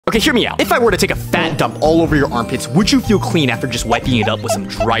Okay, hear me out. If I were to take a fat dump all over your armpits, would you feel clean after just wiping it up with some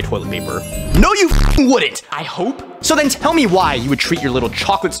dry toilet paper? No, you wouldn't. I hope. So then tell me why you would treat your little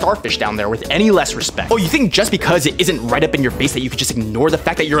chocolate starfish down there with any less respect. Oh, you think just because it isn't right up in your face that you could just ignore the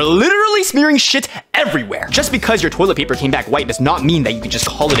fact that you're literally smearing shit everywhere? Just because your toilet paper came back white does not mean that you can just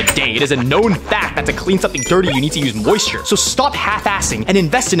call it a day. It is a known fact that to clean something dirty, you need to use moisture. So stop half-assing and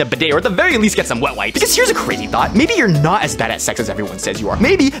invest in a bidet, or at the very least get some wet wipes. Because here's a crazy thought. Maybe you're not as bad at sex as everyone says you are.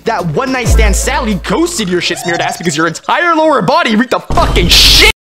 Maybe that one-night stand Sally ghosted your shit-smeared ass because your entire lower body reeked of fucking shit.